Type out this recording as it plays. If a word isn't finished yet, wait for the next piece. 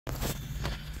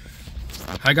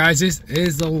Hi guys, this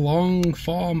is the long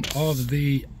form of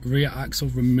the rear axle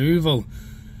removal.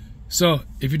 So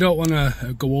if you don't want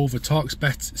to go over torque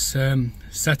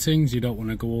settings, you don't want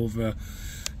to go over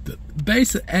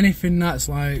basically anything that's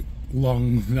like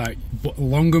long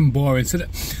and boring. So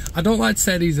I don't like to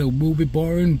say these will be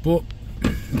boring, but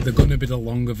they're going to be the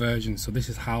longer version. So this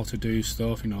is how to do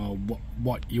stuff, you know,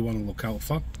 what you want to look out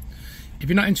for. If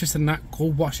you're not interested in that, go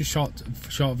watch the short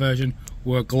version.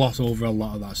 We'll gloss over a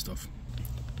lot of that stuff.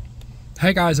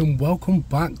 Hey guys, and welcome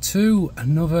back to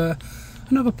another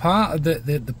part of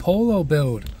the Polo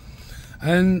build.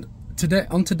 And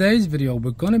on today's video, we're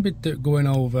going to be going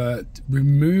over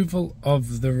removal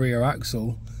of the rear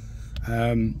axle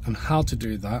and how to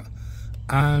do that,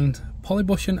 and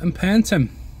polybushing and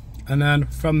painting. And then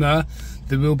from there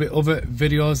will be other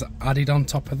videos added on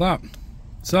top of that.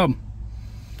 So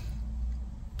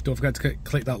don't forget to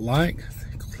click that like,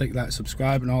 click that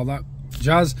subscribe and all that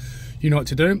jazz. You know what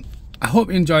to do. I hope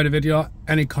you enjoyed the video.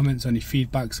 Any comments, any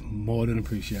feedbacks, more than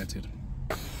appreciated.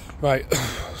 Right,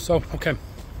 so okay.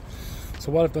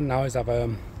 So what I've done now is I've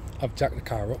jacked the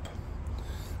car up,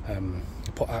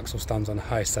 put axle stands on a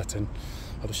high setting.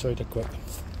 I'll just show you the quick.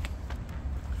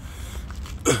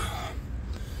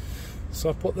 So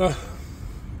I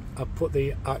put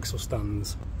the axle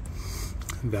stands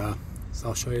there. So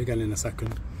I'll show you again in a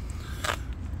second.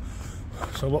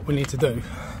 So what we need to do,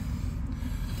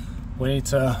 we need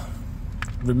to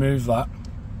remove that,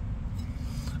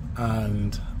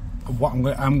 and what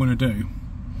I'm going to do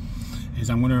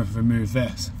is I'm going to remove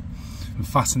this and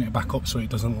fasten it back up so it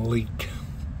doesn't leak,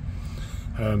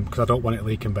 because I don't want it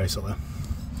leaking basically.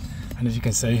 And as you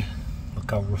can see, look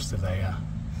how rusty they are,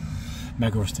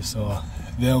 mega rusty, so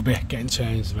they'll be getting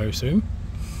changed very soon.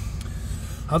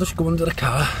 I'll just go under the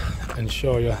car and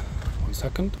show you. 1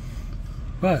 second.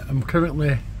 Right, I'm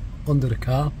currently under the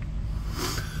car,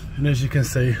 and as you can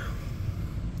see,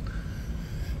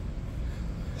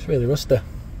 it's really rusty.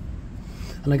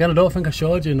 And again, I don't think I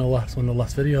showed you in one of the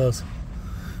last videos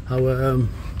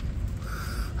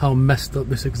how messed up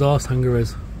this exhaust hanger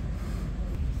is.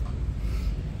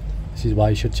 This is why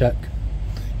you should check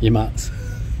your mats.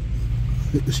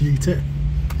 Just yeet it.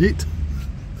 Yeet.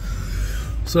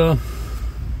 So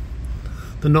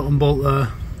the nut and bolt there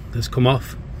has come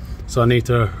off, so I need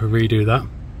to redo that.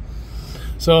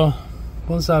 So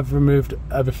once I've removed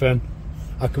everything,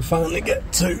 I can finally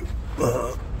get to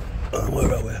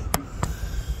where are we?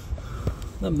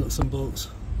 Them nuts and bolts.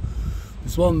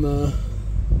 There's one there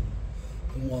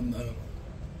and one there.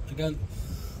 Again,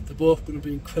 they're both going to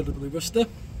be incredibly rusty.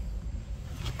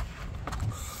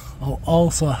 I'll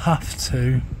also have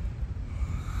to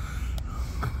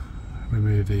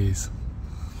remove these.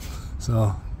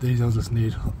 So these will just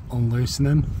need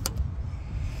unloosening.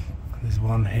 There's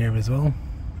one here as well.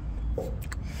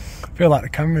 I feel like the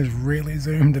camera is really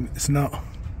zoomed and it's not.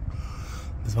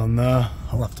 There's one there,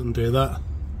 I'll have to undo that.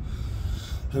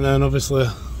 And then obviously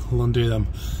I'll undo them.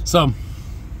 So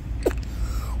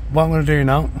what I'm going to do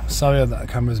now, sorry that the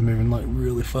camera's moving like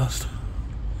really fast.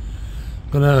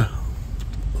 I'm going to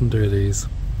undo these,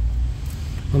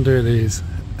 and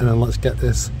then let's get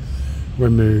this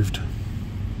removed.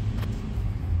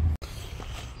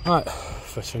 Right,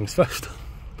 first things first.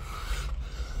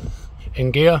 In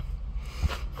gear,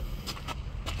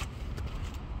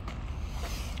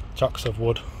 chocks of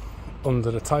wood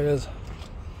under the tyres,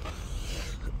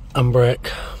 and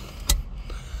brake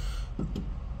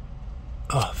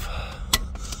off.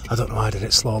 I don't know why I did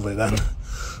it slowly then.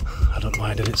 I don't know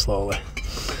why I did it slowly.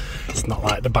 It's not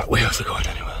like the back wheels are going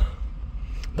anywhere.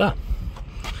 There.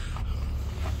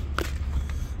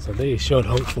 So these should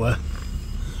hopefully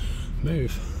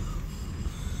move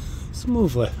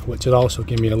smoothly, which would also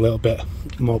give me a little bit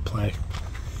more play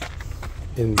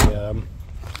in the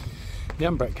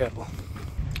handbrake cable.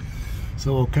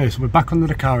 So okay, so we're back under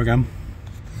the car again.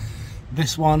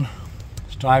 This one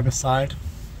is driver's side,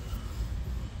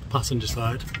 passenger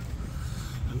side,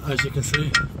 and as you can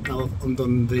see, now I've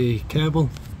undone the cable.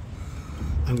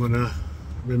 I'm going to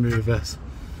remove this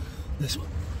one.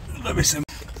 Very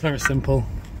simple. Very simple.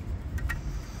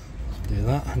 Just do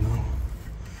that, and I'll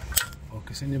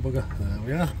focus in your bugger. There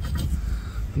we are.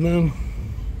 And then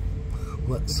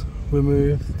let's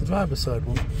remove the driver's side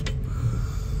one.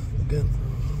 Again,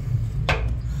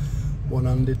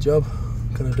 one-handed job.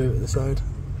 Can I do it at the side?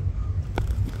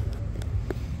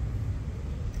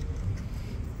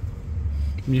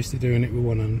 I'm used to doing it with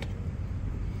one hand.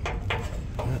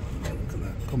 Yeah, look at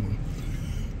that. Come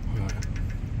on. Right.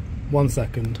 1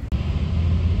 second.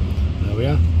 There we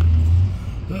are.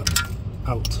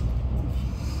 Out.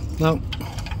 Now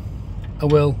I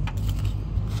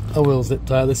will zip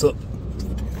tie this up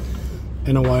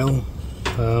in a while.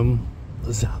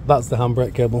 That's the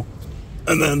handbrake cable,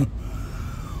 and then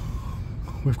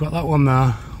we've got that one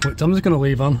there, which I'm just going to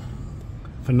leave on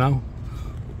for now.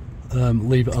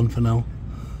 Leave it on for now.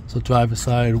 So driver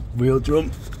side wheel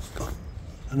jump,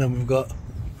 and then we've got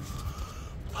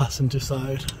passenger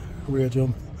side rear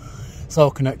jump. It's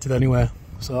all connected anyway,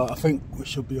 so I think we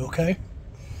should be okay.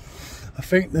 I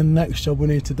think the next job we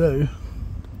need to do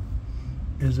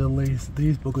is release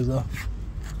these buggers off.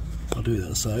 I'll do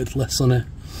that side, less sunny.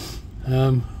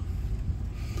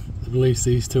 Release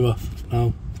these two off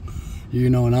now. You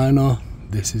know and I know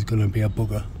this is going to be a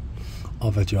bugger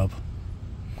of a job.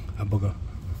 A bugger.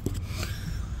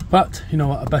 But you know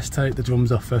what, I best take the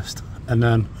drums off first, and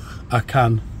then I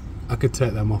could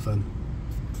take them off then.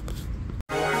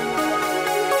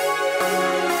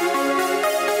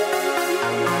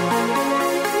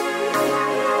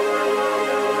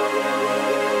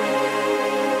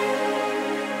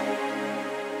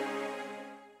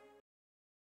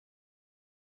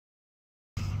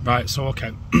 Right, so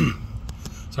okay,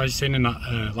 so as you've seen in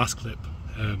that last clip,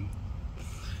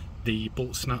 the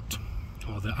bolt snapped,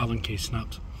 or the Allen key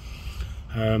snapped.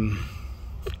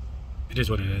 It is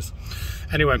what it is.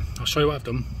 Anyway, I'll show you what I've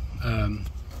done.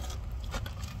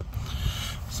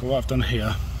 So what I've done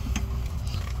here,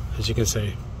 as you can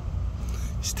see,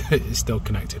 it's still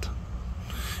connected.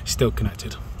 It's still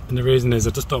connected, and the reason is I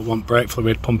just don't want brake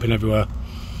fluid pumping everywhere.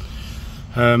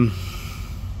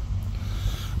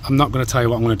 I'm not going to tell you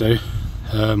what I'm going to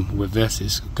do with this.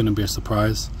 It's going to be a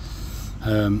surprise.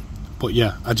 But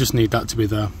yeah, I just need that to be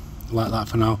there like that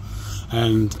for now.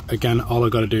 And again, all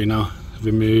I've got to do now is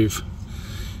remove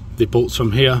the bolts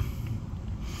from here,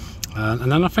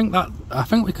 and then I think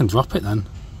we can drop it then,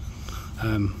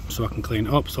 so I can clean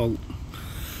it up. So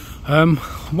what I'm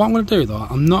going to do though,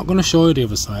 I'm not going to show you the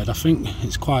other side. I think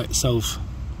it's quite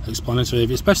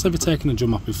self-explanatory, especially if you're taking a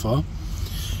drum off before.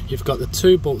 You've got the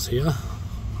two bolts here,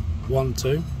 1,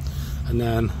 2, and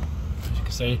then as you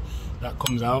can see that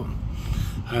comes out.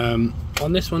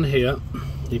 On this one here,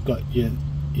 you've got your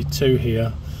two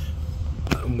here,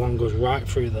 and one goes right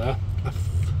through there. I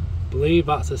believe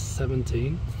that's a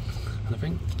 17, and I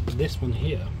think this one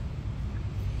here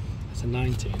is a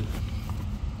 19.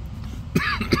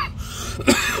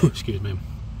 Excuse me.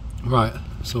 Right,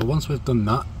 so once we've done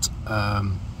that,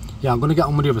 yeah, I'm going to get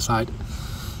on with the other side.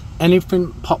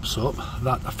 Anything pops up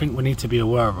that I think we need to be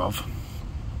aware of,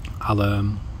 I'll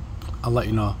let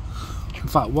you know. In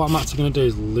fact, what I'm actually going to do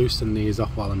is loosen these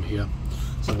off while I'm here.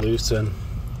 So loosen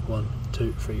 1,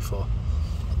 2, 3, 4.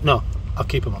 No, I'll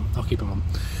keep them on. I'll keep them on.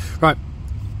 Right,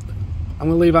 I'm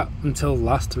going to leave that until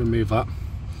last to remove that,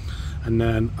 and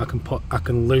then I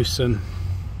can loosen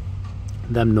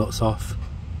them nuts off.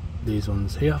 These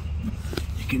ones here.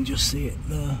 You can just see it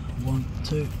there. 1,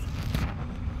 2.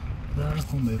 There,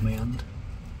 I'll move my hand,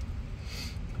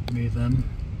 move them,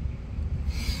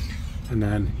 and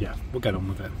then yeah, we'll get on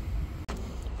with it.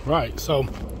 Right, so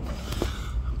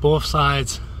both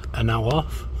sides are now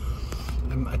off.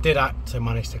 I did actually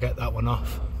manage to get that one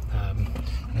off, and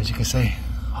as you can see,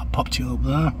 I popped it up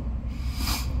there.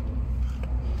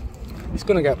 It's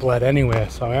going to get bled anyway,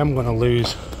 so I am going to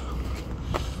lose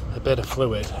a bit of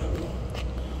fluid.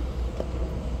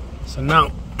 So now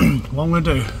what I'm going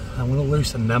to do, I'm going to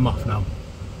loosen them off now.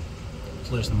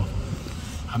 Let's loosen them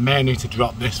off. I may need to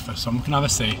drop this first, so we can have a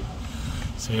see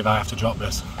if I have to drop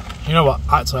this. You know what,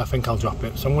 actually I think I'll drop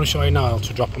it. So I'm going to show you now how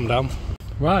to drop them down.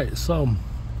 Right, so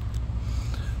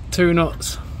 2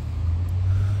 nuts,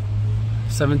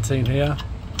 17 here,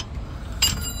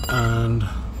 and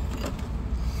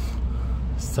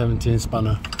 17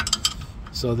 spanner.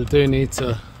 So they do need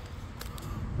to,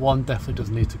 one definitely does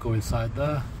need to go inside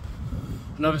there.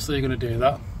 And obviously you're going to do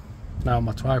that. Now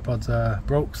my tripod's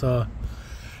broke, so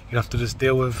you have to just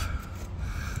deal with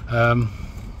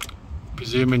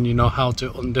presuming you know how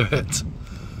to undo it.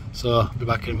 So I'll be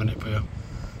back in a minute for you.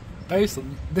 Basically,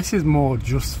 this is more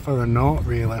just for a note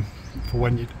really, for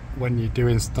when you do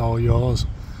install yours.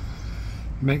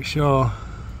 Make sure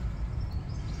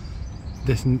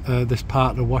this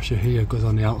part of the washer here goes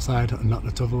on the outside and not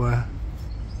the other way.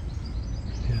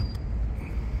 Yeah.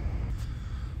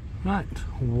 Right,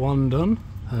 one done.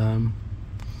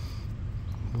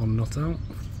 One nut out.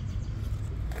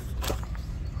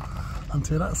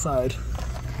 Onto that side.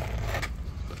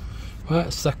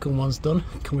 Right, second one's done.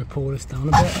 Can we pull this down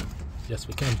a bit? Yes,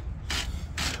 we can.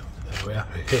 There we are.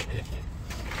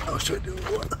 I'll show you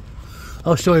what.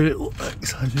 I'll show you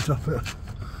as you drop it.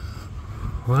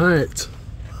 Right.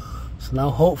 So now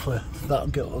hopefully that'll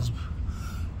get us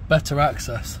better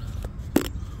access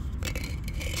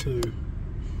to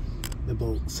the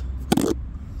bolts.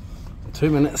 2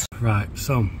 minutes. Right,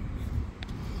 so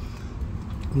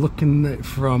looking at it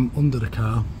from under the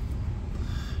car,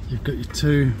 you've got your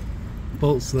 2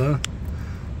 bolts there,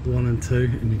 1 and 2,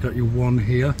 and you've got your 1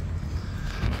 here.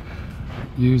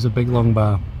 Use a big long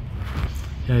bar.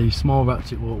 Yeah, your small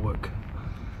ratchet won't work.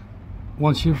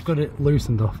 Once you've got it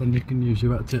loosened off, then you can use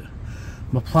your ratchet.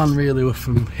 My plan really was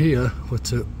from here was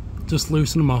to just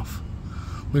loosen off,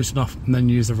 and then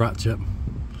use the ratchet.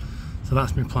 So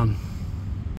that's my plan.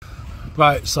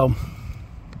 Right, so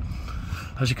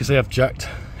as you can see, I've jacked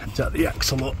the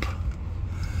axle up,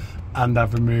 and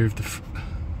I've removed the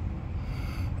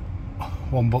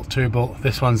 1 bolt, 2 bolt.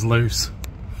 This one's loose,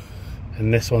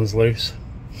 and this one's loose.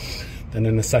 Then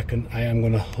in a second, I am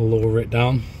going to lower it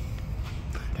down.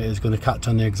 It is going to catch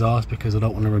on the exhaust because I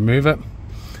don't want to remove it,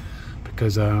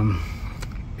 because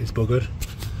it's buggered.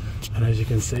 And as you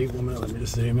can see, 1 minute, let me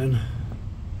just zoom in.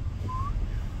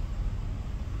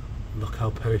 Look how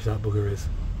perish that bugger is.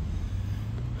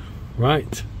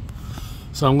 Right,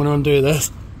 so I'm going to undo this,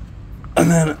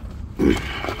 and then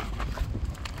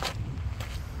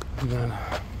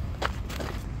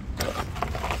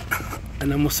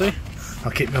we'll see.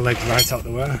 I'll keep my legs right out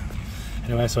the way.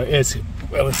 Anyway, so it is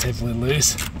relatively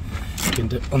loose. You can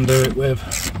undo it with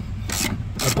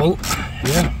a bolt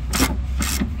here.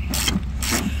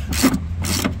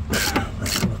 Let's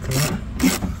have a look at that.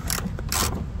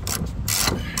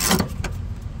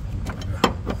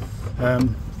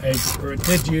 I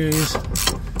did use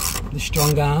the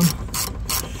strong arm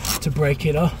to break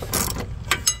it off,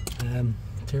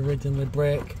 to originally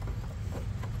break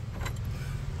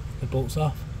the bolts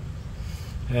off.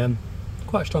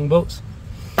 Quite strong bolts.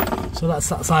 So that's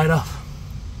that side off.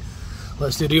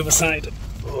 Let's do the other side.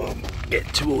 Oh,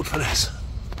 get too old for this.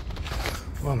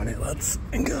 1 minute, lads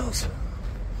and girls.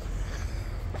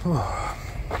 Oh.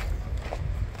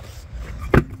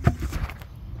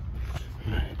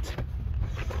 Right.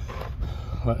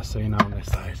 Let's see now on this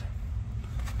side.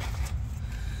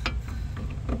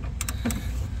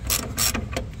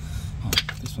 Oh,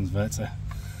 this one's vertical.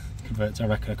 I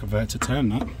reckon I convert to turn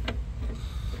that.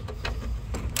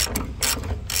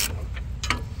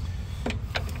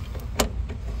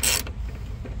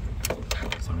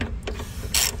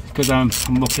 Because I'm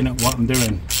looking at what I'm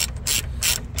doing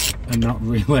and not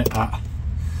really at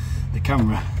the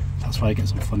camera. That's why I get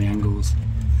some funny angles.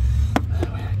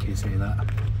 Anyway, can you see that?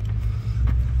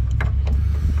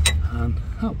 And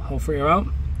oh, all 3 are out.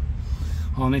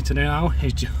 All I need to do now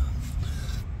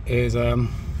is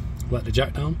let the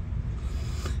jack down,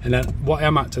 and then what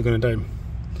I'm actually going to do,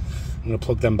 I'm going to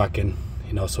plug them back in.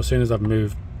 You know, so as soon as I've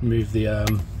moved the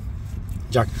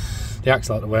the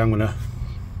axle out of the way, I'm going to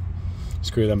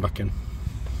screw them back in.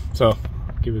 So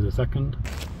give us a second.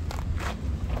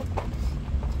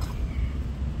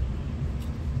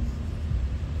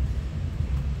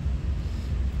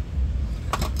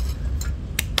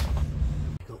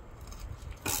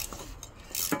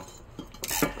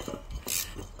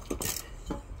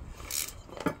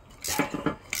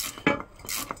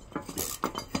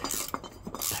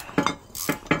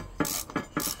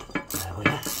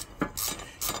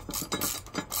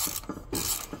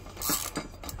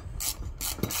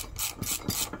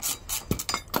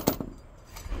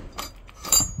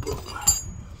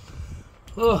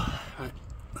 Oh, right.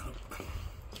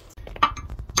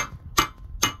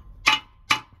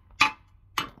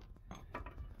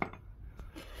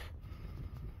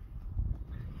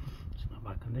 It's not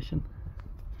bad condition.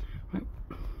 Right.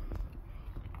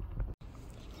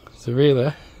 So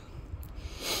really,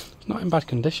 it's not in bad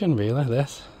condition really,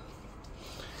 this.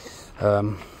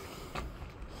 I'm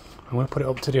going to put it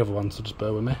up to the other one, so just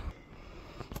bear with me.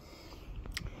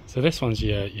 So this one's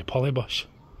your poly bush.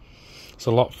 It's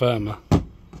a lot firmer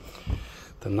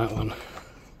than that one.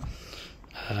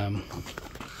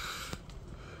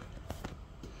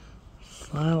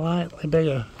 Slightly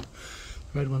bigger.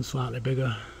 The red one's slightly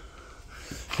bigger.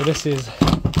 So this is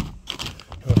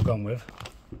who I've gone with.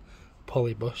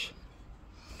 Poly bush.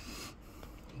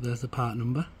 There's the part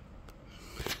number.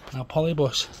 Now poly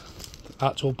bush,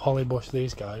 actual poly bush,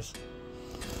 these guys,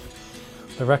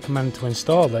 they recommend to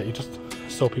install that you just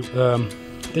soap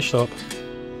dish soap.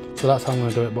 So that's how I'm going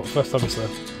to do it, but first obviously I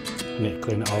need to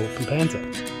clean it all up and paint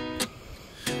it.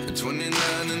 At 29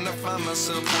 and I find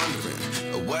myself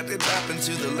wondering what did happen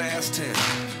to the last 10.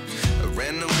 I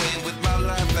ran away with my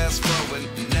life, fast forward,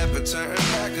 never turn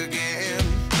back again.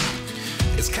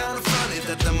 It's kind of funny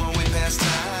that the more we pass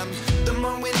time, the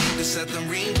more we need to set them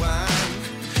rewind.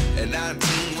 And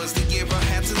 19 was the year I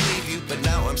had to leave you, but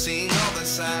now I'm seeing all the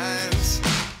signs.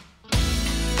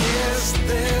 Is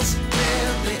this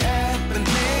really happening?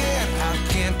 I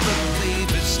can't believe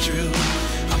it's true.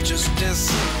 I'm just in as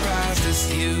surprised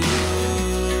as you.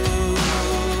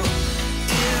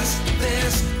 Is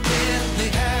this really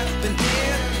happening?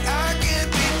 I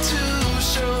can't be too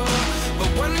sure, but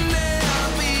one day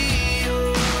I'll be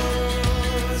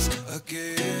yours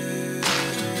again.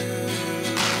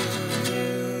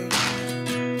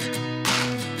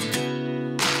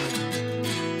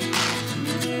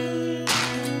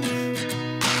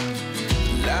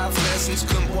 Life lessons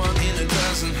come one in a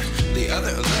dozen. The other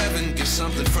 11 give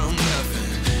something from nothing.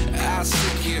 I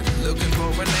sit here looking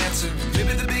for an answer.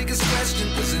 Maybe the biggest question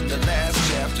was in the last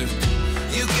chapter.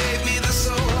 You gave me the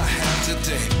soul I have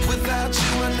today. Without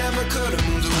you I never could have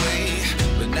moved away.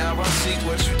 But now I see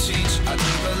what you teach. I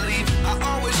do believe I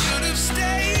always should have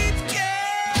stayed.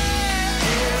 Yeah.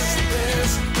 Is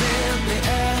this really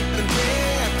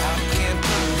happening? I can't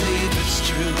believe it's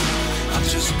true. I'm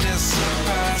just as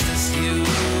surprised as you.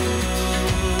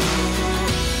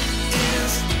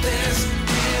 Is this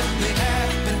really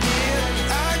happening?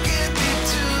 I can't be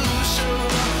too sure,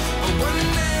 but one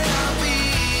day I'll be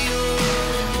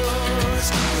yours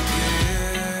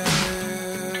again.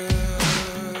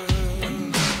 One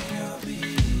day I'll be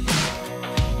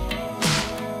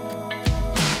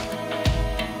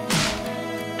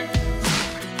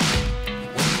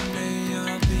One day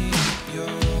I'll be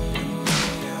yours.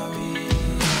 I'll be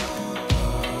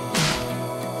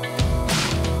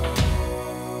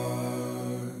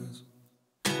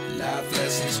Life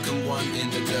lessons come one in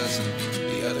a dozen.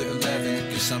 The other 11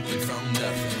 give something from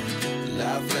nothing.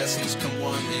 Life lessons come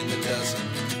one in a dozen.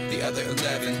 The other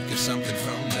 11 give something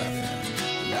from nothing.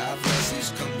 Life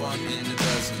lessons come one in a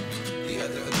dozen. The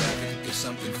other 11 give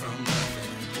something from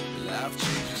nothing. Life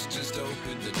changes just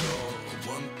open the door.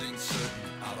 One thing's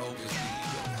certain, I'll always be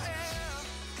yours.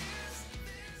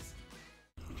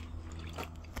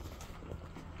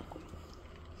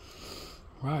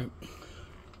 Right.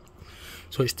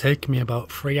 So it's taken me about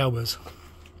 3 hours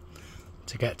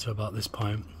to get to about this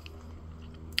point.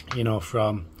 You know,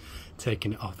 from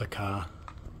taking it off the car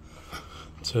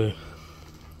to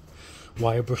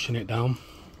wire brushing it down.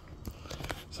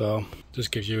 So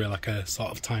just gives you like a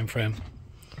sort of time frame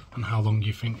on how long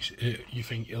you think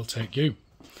it'll take you.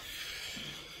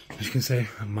 As you can see,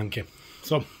 I'm manky.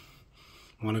 So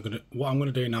what I'm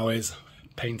gonna do now is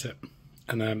paint it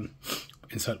and then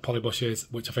insert poly bushes,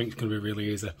 which I think is going to be really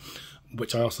easy.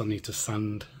 Which I also need to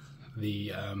sand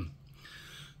the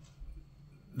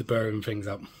bearing things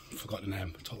out. Forgot the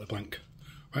name, totally blank.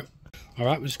 Right, all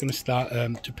right. We're just going to start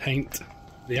to paint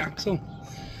the axle,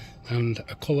 and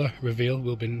a colour reveal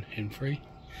will be in 3,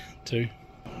 2.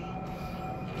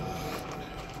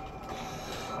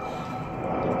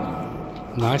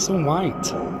 Nice and white.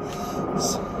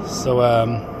 So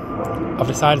I've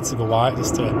decided to go white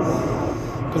just to,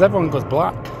 because everyone goes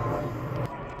black.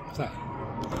 What's that?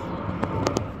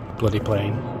 Bloody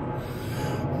plane.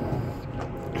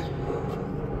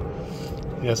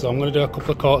 Yeah, so I'm going to do a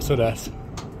couple of coats of this.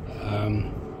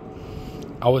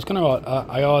 I was going to,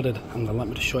 I ordered, and let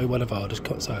me just show you what I've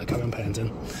ordered. Sorry, carry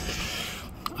painting.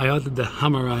 I ordered the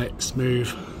Hammerite Smooth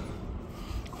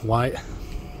White.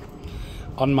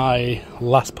 On my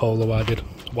last Polo I did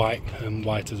white and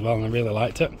white as well, and I really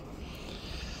liked it.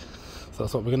 So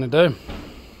that's what we're going to do.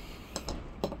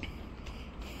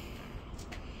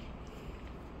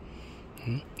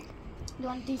 You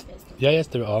want these bits? Yeah, let's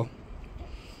do it all.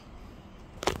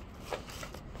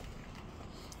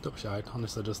 Don't be shy,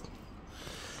 honestly, just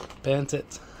paint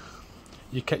it.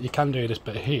 You can do this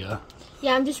bit here.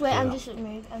 Yeah, I'm just Yeah. I'm just gonna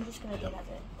do that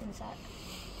bit in a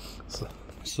sec.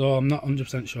 So I'm not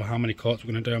 100% sure how many coats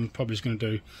we're going to do. I'm probably just going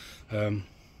to do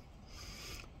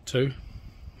 2,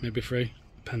 maybe 3,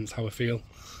 depends how I feel.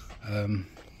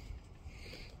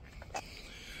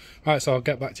 Right, so I'll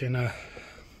get back to you in a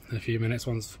few minutes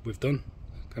once we've done.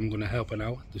 I'm going to help her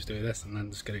now, just do this and then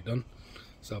just get it done.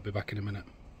 So I'll be back in a minute.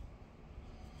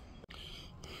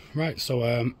 Right, so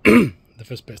the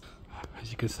first bit,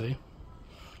 as you can see,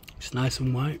 it's nice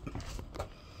and white.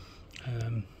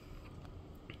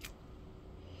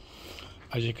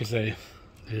 As you can see,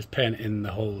 there's paint in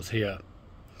the holes here,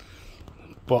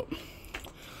 but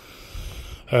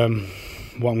what I'm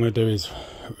going to do is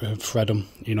thread them,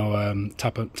 you know,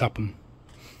 tap them,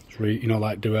 you know,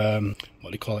 like do what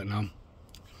do you call it now,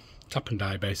 tap and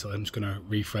dye basically. I'm just going to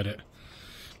re-thread it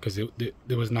because it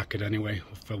was knackered anyway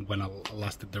from when I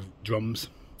last did the drums.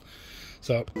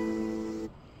 So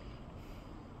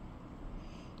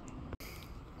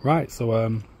right,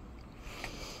 so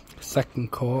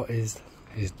second coat is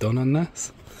done on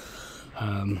this.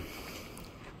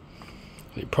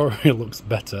 It probably looks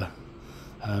better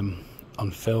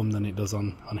on film than it does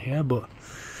on here, but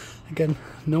again,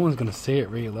 no one's going to see it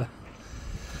really.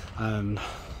 and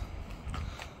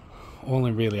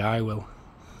only really I will,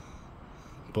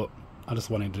 but I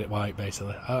just wanted it white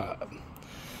basically.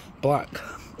 Black,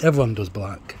 everyone does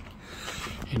black,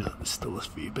 you know. There's still a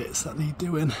few bits that need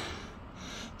doing,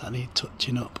 that need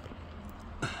touching up,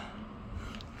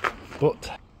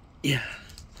 but yeah,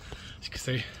 as you can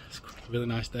see, it's a really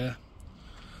nice day.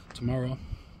 Tomorrow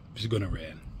it's gonna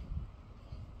rain.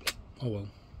 Oh well.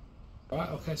 Right,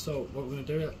 okay, so what we're going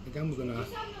to do again, we're going to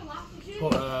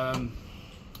put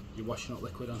your washing up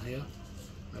liquid on here,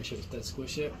 make sure it's dead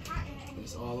squishy,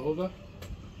 it's all over,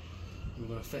 and we're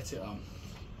going to fit it on.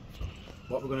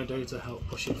 What we're going to do to help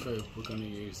push it through, we're going to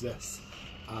use this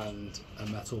and a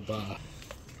metal bar.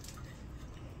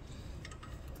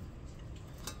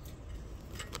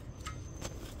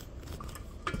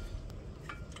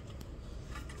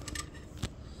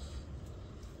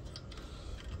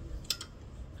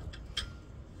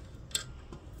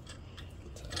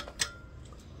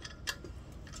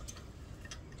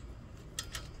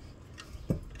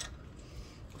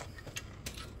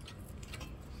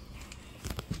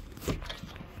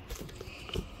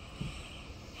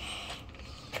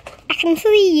 I can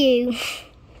see you.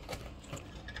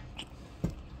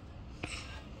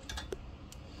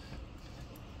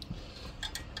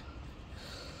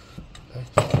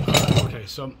 Okay,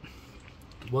 so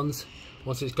once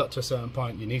it's got to a certain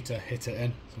point, you need to hit it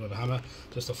in with a hammer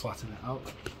just to flatten it out.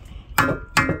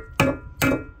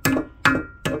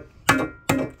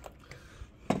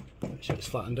 Make sure it's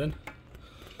flattened in,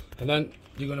 and then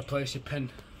you're going to place your pin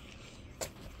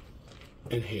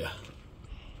in here.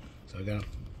 So again,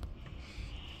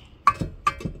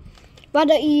 Why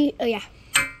don't you? Oh yeah.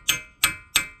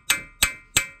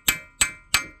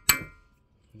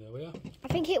 there we are. I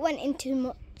think it went in too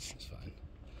much. That's fine.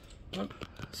 Right.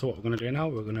 So what we're going to do now,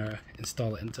 we're going to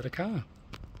install it into the car.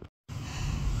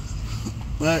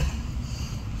 Right,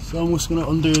 so I'm just going to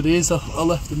undo these. I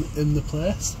left them in the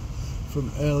place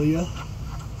from earlier.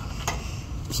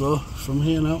 So from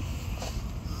here now,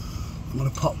 I'm going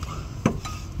to pop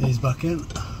these back in.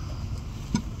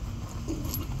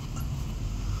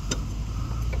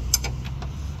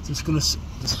 Just going to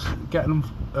get them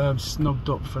snugged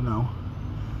up for now,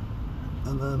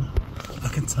 and then I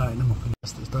can tighten them up and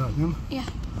just start them. Yeah.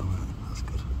 Alright, that's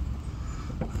good.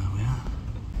 There we are.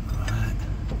 Alright.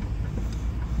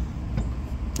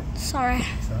 Sorry.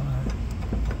 It's alright.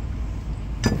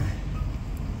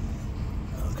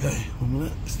 Okay, 1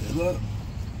 minute, stay there.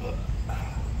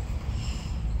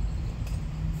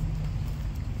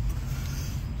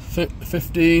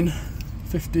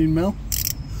 15 mil.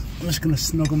 I'm just going to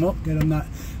snug them up, get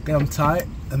them tight,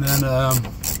 and then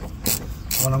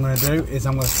what I'm going to do is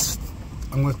I'm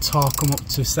going to torque them up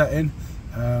to setting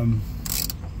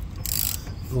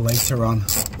later on.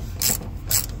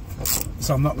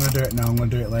 So I'm not going to do it now, I'm going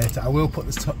to do it later. I will put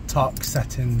the torque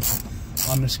settings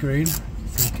on the screen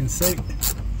so you can see,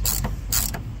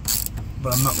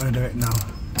 but I'm not going to do it now.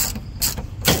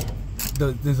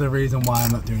 There's a reason why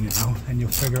I'm not doing it now, and you'll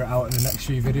figure it out in the next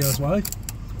few videos why.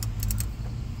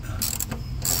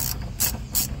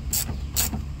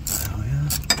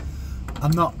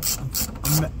 I'm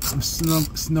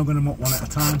snugging them up one at a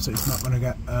time, so it's not going to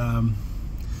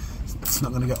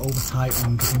get over tight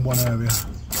in one area.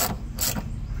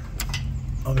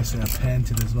 Obviously I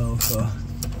painted as well, so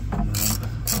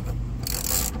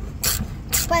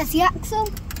Where's the axle?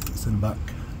 it's in the back.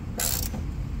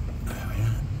 There we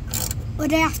are.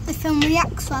 Would I have to film the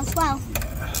axle as well?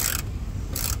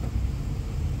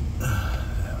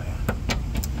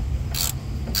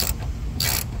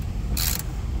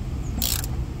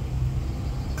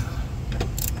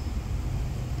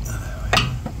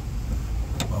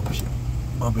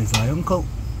 Bobby's my uncle.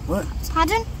 What?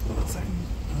 Pardon?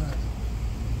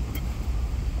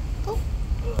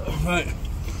 Right.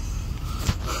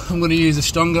 I'm going to use a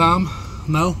strong arm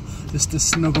now, just to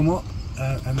snug them up,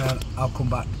 and then I'll come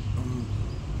back and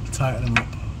tighten them up.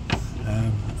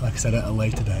 Like I said, at a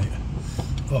later date.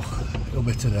 Well, it'll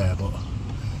be today, but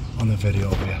on the video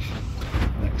we have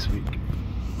next week. There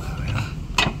we are.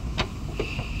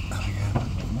 And again,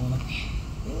 more.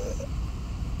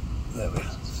 There we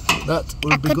are. That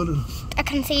would be good enough. I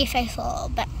can see your face a little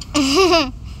bit.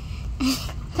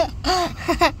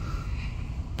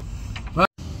 Right.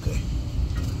 Okay.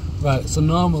 Right, so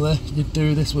normally you'd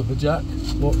do this with a jack,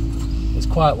 but it's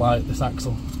quite light, this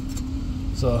axle.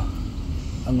 So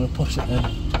I'm going to push it in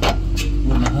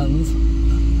with my hands.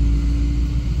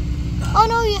 Oh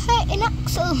no, you're hurting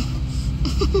axle.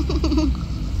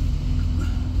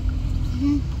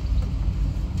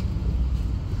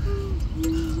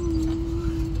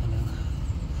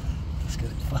 Let's get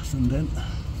it fastened in.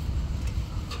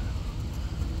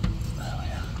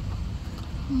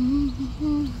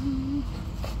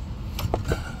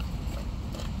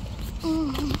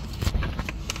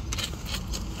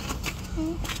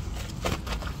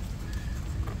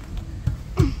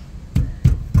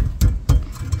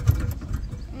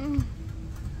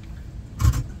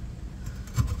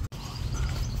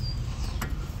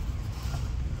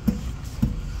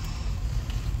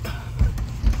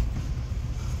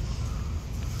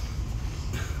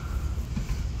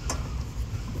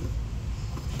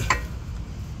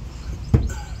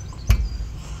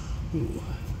 Ooh.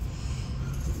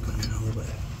 Coming all the way.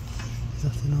 Is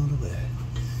that in all the way?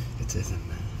 It isn't.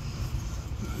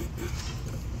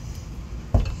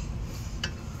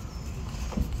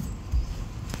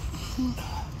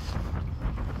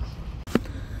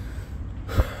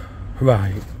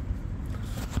 Right.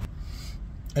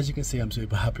 As you can see, I'm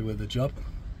super happy with the job.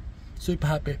 Super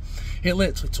happy. It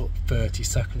literally took 30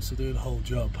 seconds to do the whole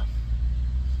job.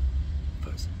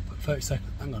 30 seconds,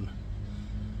 hang on.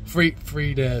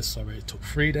 Three days, sorry, it took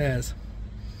 3 days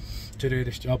to do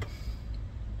this job.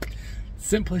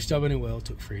 Simplest job in the world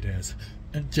took 3 days.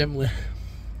 And generally,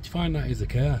 you find that is the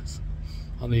case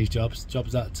on these jobs.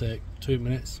 Jobs that take 2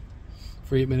 minutes,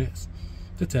 3 minutes,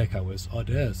 to take hours or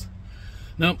days.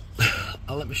 Now,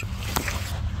 let me show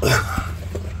you.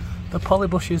 The poly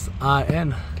bushes are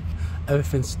in.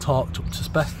 Everything's torqued up to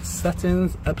spec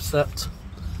settings except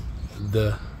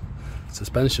the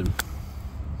suspension.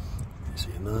 See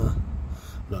now?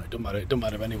 No, it don't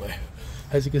matter anyway.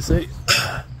 As you can see,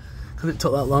 because it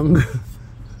took that long,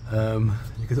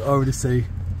 you can already see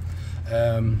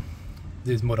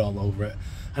there's mud all over it.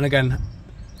 And again,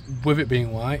 with it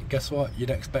being white, guess what? You'd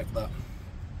expect that.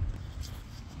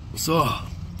 So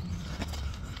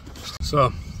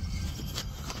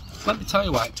let me tell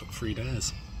you why it took 3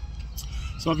 days.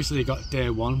 So obviously you got day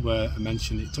one where I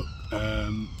mentioned it took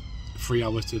 3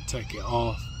 hours to take it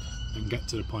off and get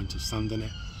to the point of sanding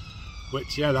it,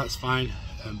 which, yeah, that's fine.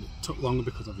 It took longer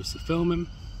because obviously filming.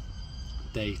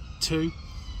 Day two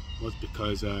was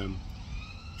because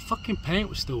fucking paint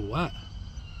was still wet.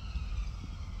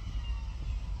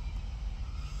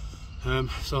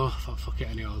 So I thought, fuck it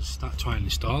anyway, I'll just start trying to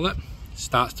install it.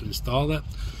 Starts to install it.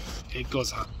 It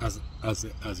goes as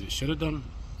it should have done.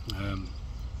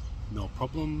 No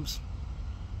problems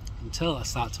until I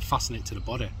start to fasten it to the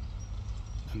body,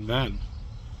 and then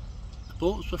the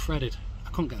bolts were threaded. I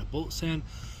couldn't get the bolts in,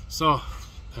 so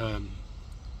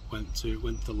went to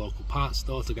the local parts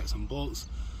store to get some bolts,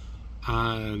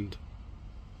 and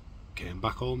came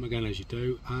back home again as you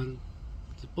do, and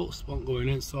the bolts weren't going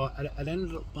in. So I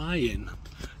ended up buying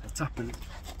a tap and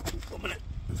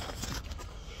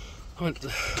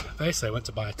I went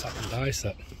to buy a tap and die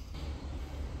set.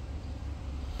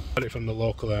 Got it from the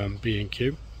local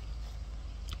B&Q.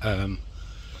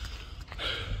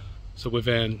 So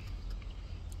within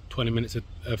 20 minutes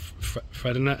of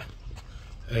threading it,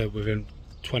 within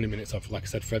 20 minutes of, like I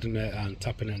said, threading it and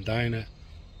tapping it and dyeing it,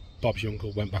 Bob's your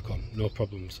uncle went back on, no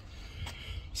problems.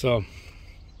 So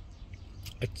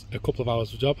a couple of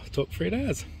hours of job took 3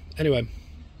 days. Anyway,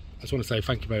 I just want to say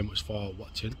thank you very much for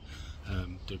watching.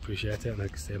 Do appreciate it, and I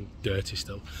can see I'm dirty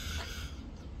still.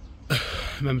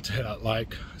 Remember to hit that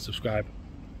like, subscribe,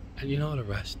 and you know the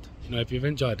rest. You know, if you've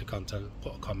enjoyed the content,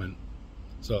 put a comment.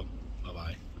 So, bye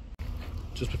bye.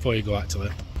 Just before you go,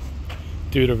 actually,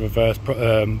 do the reverse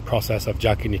process of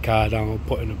jacking your car down,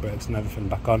 putting the brakes and everything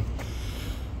back on.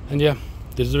 And yeah,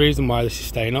 there's a reason why this is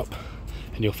staying up,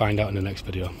 and you'll find out in the next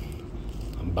video.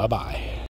 And bye bye.